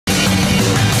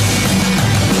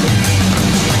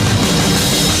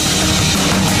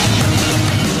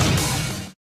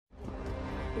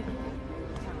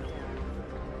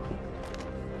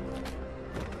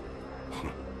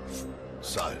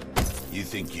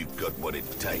you've got what it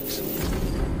takes.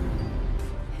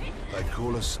 They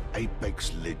call us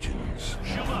Apex Legends.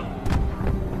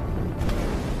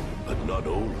 But not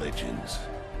all legends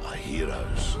are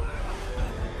heroes.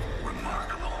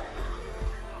 Remarkable.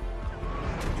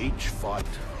 Each fight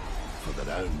for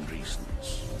their own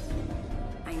reasons.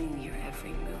 I knew your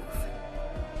every move.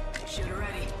 Shoot her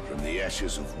ready. From the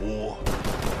ashes of war,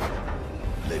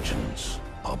 legends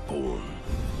are born.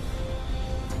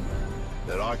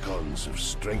 They're icons of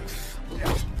strength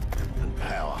and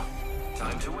power.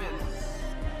 Time to win.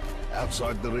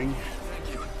 Outside the ring,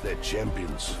 Thank you. they're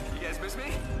champions. You guys miss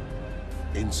me?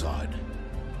 Inside,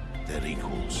 they're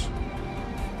equals.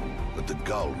 But the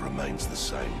goal remains the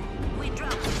same. We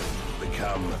drop.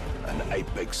 Become an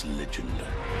Apex Legend.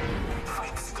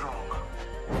 Fight strong.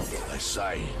 They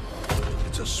say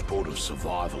it's a sport of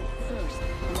survival. First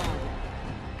blood.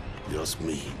 You ask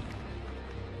me,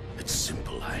 it's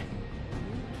simple, eh?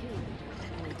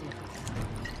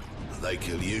 They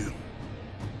kill you,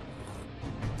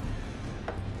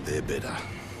 they're better.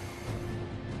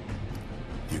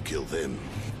 You kill them,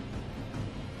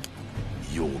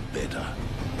 you're better.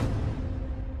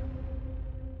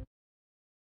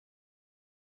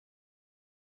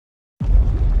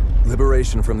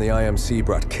 Liberation from the IMC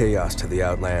brought chaos to the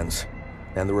Outlands,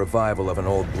 and the revival of an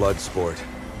old blood sport.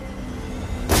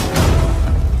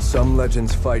 Some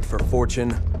legends fight for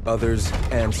fortune, others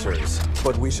answers.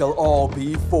 But we shall all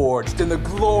be forged in the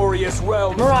glorious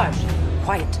realm. Mirage,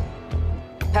 quiet.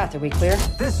 Path, are we clear?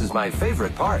 This is my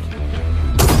favorite part.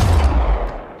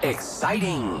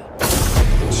 Exciting.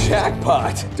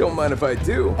 Jackpot! Don't mind if I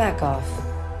do. Back off.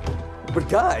 But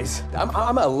guys,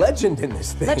 I'm a legend in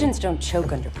this thing. Legends don't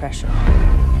choke under pressure.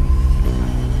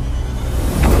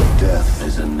 Death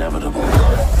is inevitable.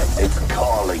 It's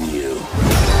calling you.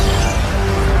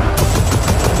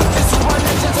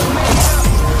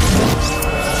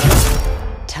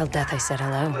 Tell Death I said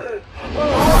hello.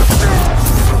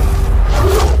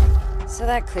 So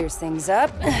that clears things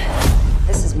up.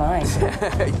 This is mine.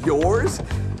 Yours?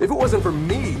 If it wasn't for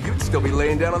me, you'd still be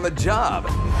laying down on the job.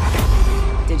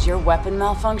 Did your weapon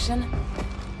malfunction?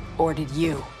 Or did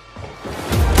you?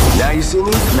 Now you see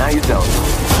me, now you don't.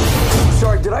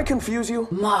 Sorry, did I confuse you?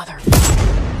 Mother.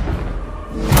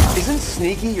 Isn't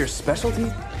sneaky your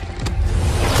specialty?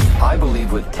 I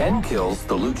believe with 10 kills,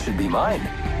 the loot should be mine.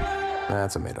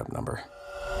 That's a made-up number.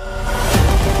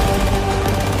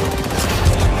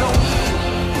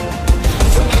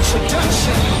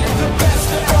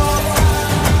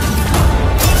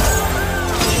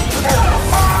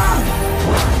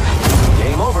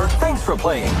 Game over. Thanks for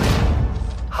playing.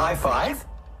 High five?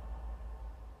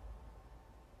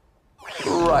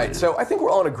 Right, so I think we're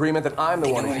all in agreement that I'm the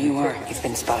one Where who... you are, you've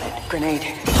been spotted. Grenade.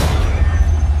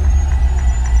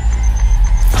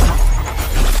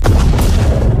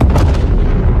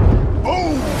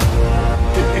 Boom!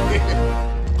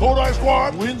 Kodai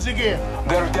Squad wins again.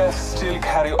 Their deaths still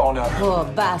carry honor. Poor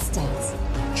bastards.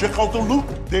 Check out the loot.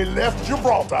 They left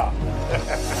Gibraltar.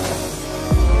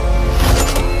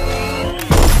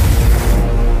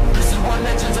 This is what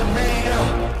legends are made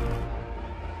of.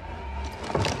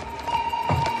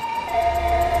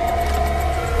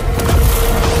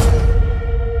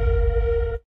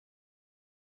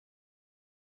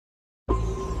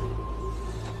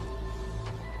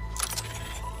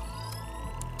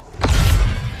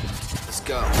 Let's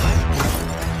go.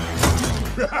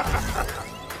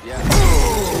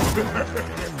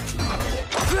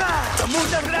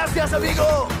 Muchas gracias,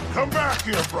 amigo. Come back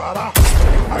here, brother.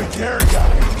 I dare ya.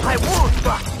 I won't,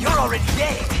 but you're already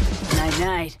dead.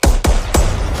 Night-night.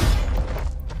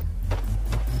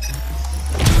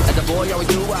 As a boy, always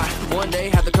knew I one day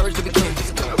had the courage to be king.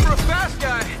 For a fast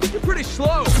guy, you're pretty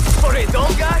slow. For a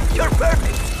dull guy, you're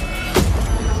perfect.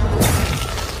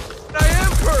 I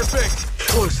am perfect!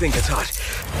 Close thing gets hot.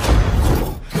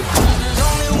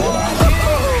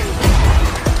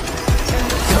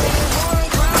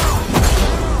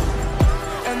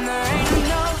 And there ain't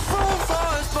enough room for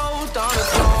us both on the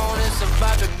throne. It's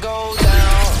about to go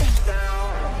down.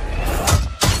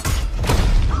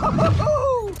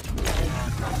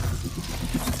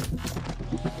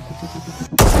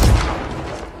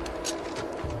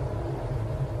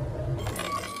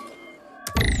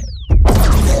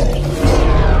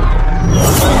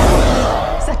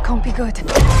 That can't be good.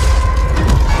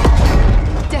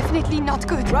 Definitely not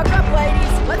good. Rock up,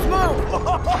 ladies. Let's move.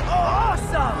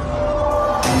 Awesome.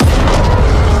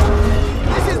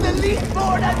 This is the least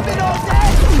board I've been all day.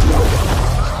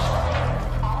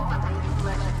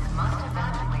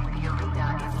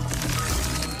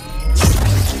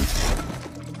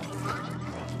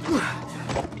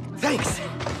 Thanks.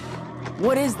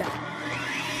 What is that?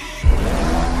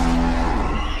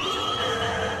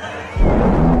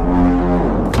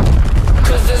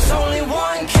 there's only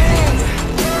one king,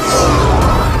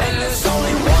 and there's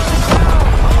only one crown,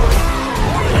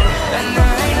 and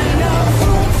there ain't enough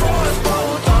room for us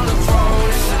both on the throne.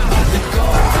 It's about to go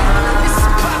down. It's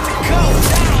about to go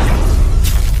down.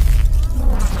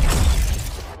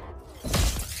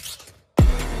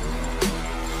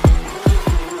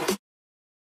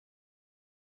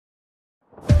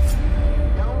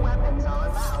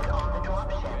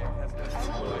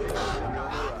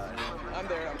 I'm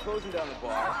there, I'm closing down the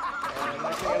bar, and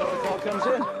next thing I know, the call comes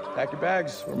in. Pack your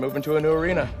bags, we're moving to a new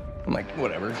arena. I'm like,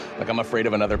 whatever. Like, I'm afraid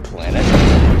of another planet.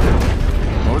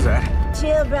 What was that?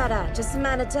 Chill, brother. Just a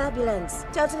minor turbulence.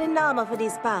 Totally normal for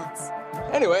these parts.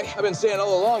 Anyway, I've been saying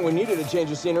all along we needed a change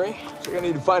of scenery. So you're gonna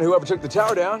need to find whoever took the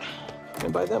tower down,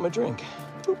 and buy them a drink.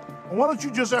 Why don't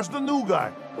you just ask the new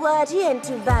guy? What, he ain't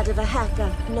too bad of a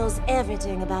hacker. Knows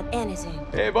everything about anything.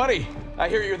 Hey, buddy. I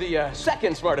hear you're the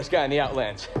second smartest guy in the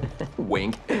Outlands.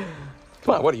 Wink.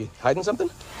 Come on, what are you, hiding something?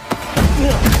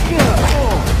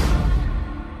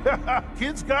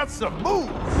 Kid's got some moves.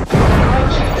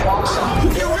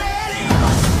 You ready?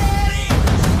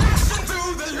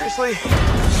 Seriously?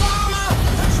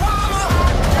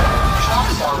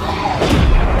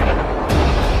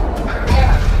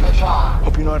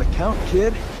 Hope you know how to count,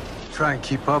 kid. Try and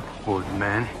keep up, old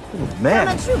man. Man.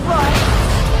 I'm a true boy.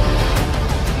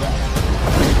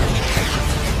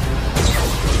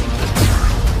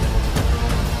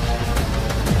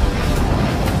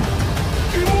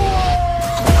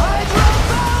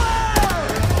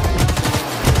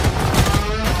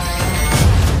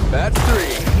 That's 3.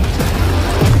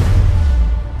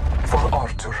 For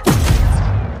Arthur.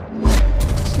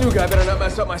 This new guy better not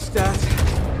mess up my stats.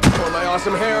 Or my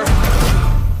awesome hair.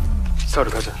 Sorry,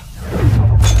 brother.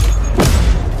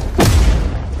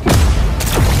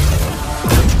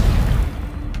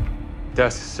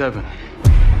 That's 7.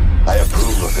 I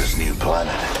approve of this new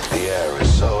planet. The air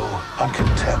is so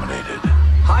uncontaminated.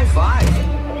 High five.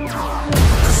 It's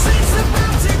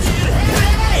about to get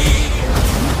heavy.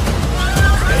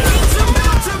 It's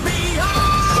about to be on.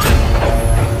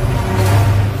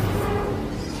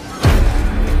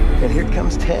 And here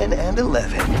comes 10 and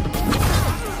 11.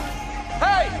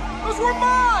 Hey! Those were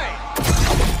mine!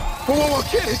 Whoa, whoa, whoa,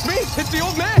 kid, it's me! It's the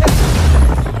old man!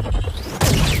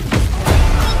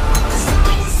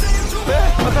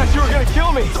 Man, I thought you were gonna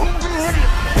kill me!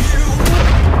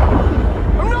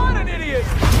 I'm not an idiot!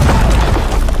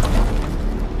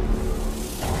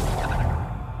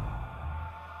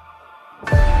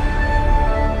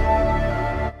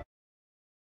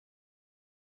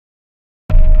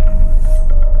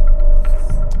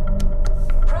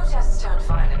 Protests turned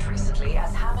violent recently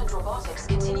as Hammond Robotics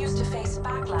continues to face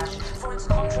backlash for its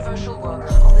controversial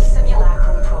work on the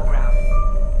simulacrum program.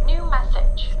 New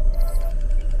message.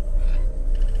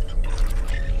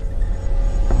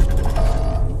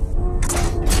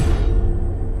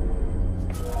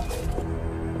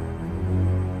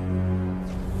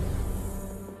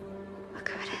 Look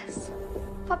who it is.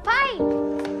 Papai!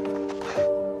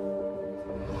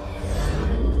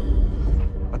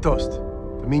 A toast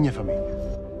to minha família.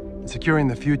 And securing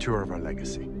the future of our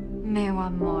legacy. Meu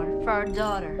amor, for our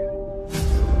daughter.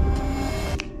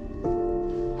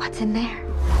 What's in there?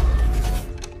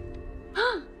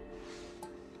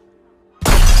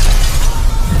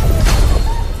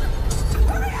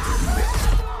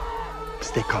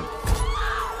 Stay calm.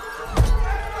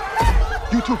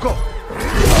 You two go.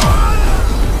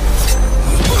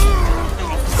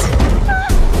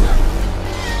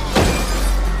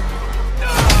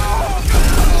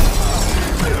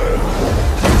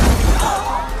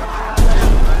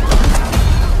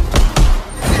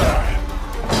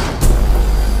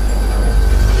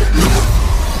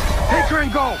 Take her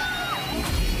and go.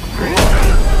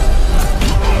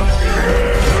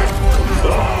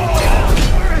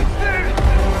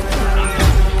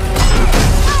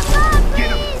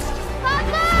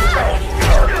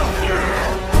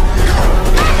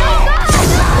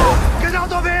 Get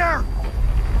out of here!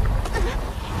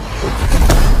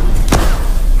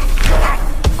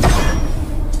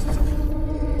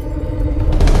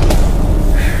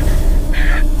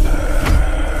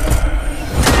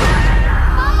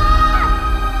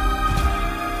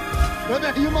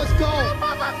 Brother, you must go!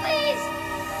 Papa, please!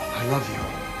 I love you.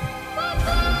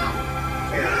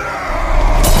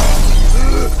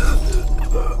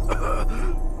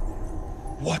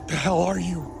 What the hell are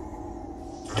you?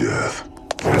 Death.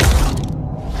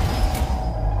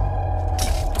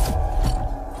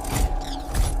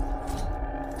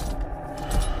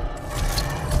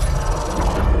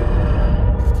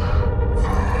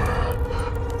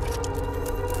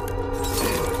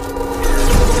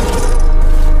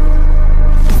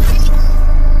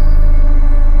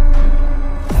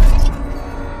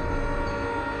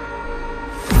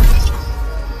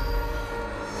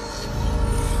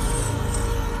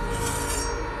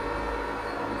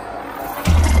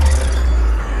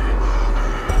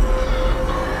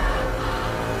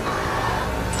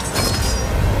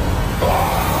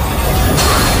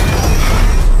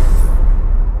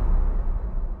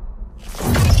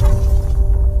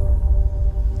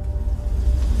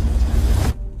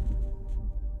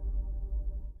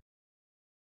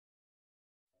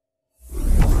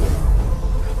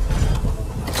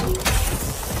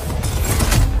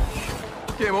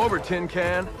 over, Tin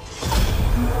Can.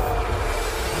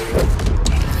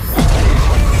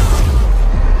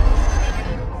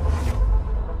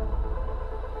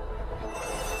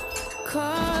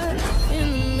 Caught in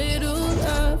the middle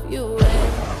of your way.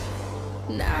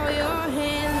 Now your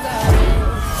hands are in.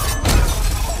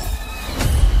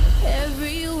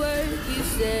 Every word you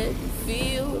said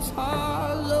feels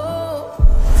hollow.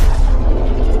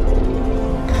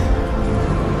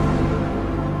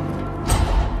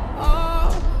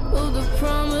 All of the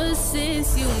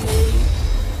promises you made,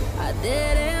 I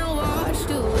didn't wash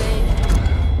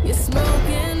away. Your smoke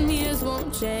and mirrors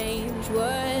won't change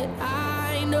what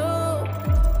I know.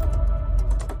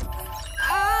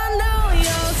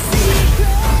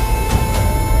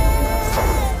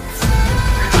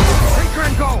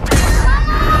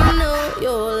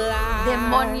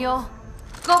 Demonio!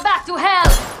 Go back to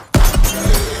hell!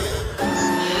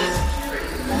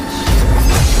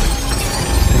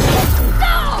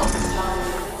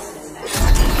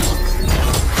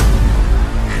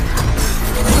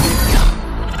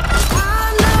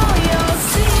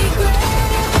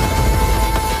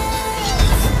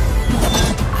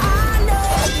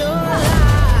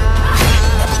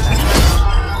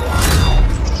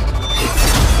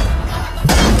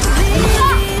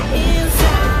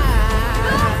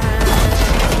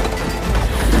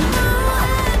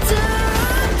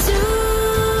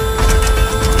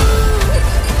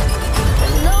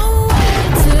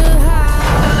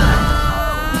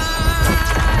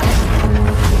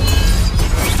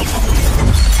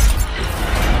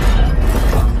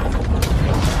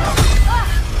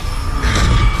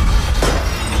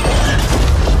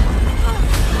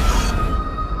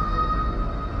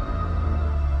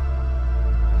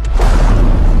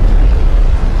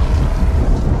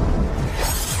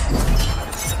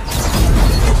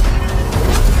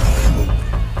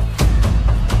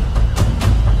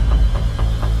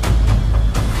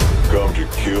 Come to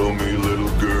kill me, little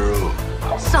girl?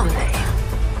 Someday.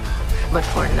 But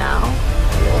for now,